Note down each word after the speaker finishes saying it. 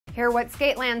Hear what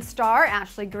Skateland star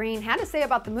Ashley Greene had to say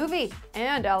about the movie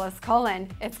and Alice Cullen.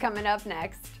 It's coming up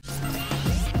next.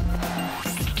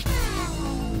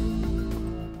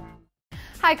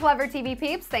 Hi, Clever TV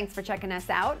peeps. Thanks for checking us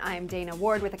out. I'm Dana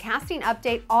Ward with a casting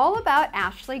update all about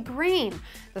Ashley Greene.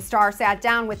 The star sat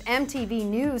down with MTV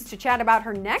News to chat about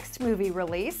her next movie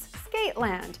release,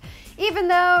 Skateland. Even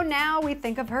though now we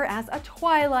think of her as a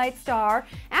Twilight star,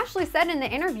 Ashley said in the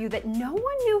interview that no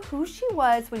one knew who she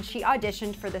was when she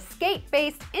auditioned for the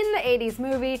skate-based in the 80s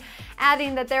movie,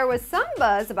 adding that there was some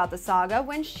buzz about the saga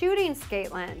when shooting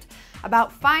Skateland.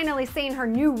 About finally seeing her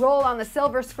new role on the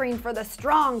silver screen for the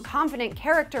strong, confident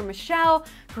character Michelle,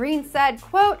 Greene said,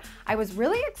 quote, "I was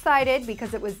really excited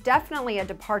because it was definitely a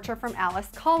departure from Alice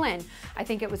Cullen. I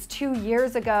think it was 2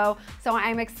 years ago, so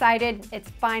I'm excited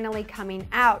it's finally coming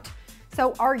out."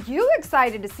 So are you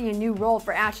excited to see a new role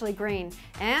for Ashley Greene?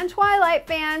 And Twilight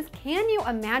fans, can you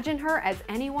imagine her as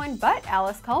anyone but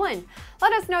Alice Cullen?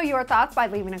 Let us know your thoughts by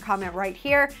leaving a comment right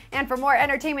here. And for more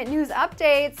entertainment news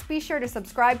updates, be sure to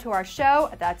subscribe to our show.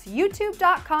 That's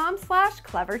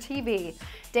youtube.com/clevertv.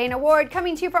 Dana Ward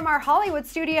coming to you from our Hollywood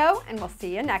studio, and we'll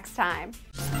see you next time.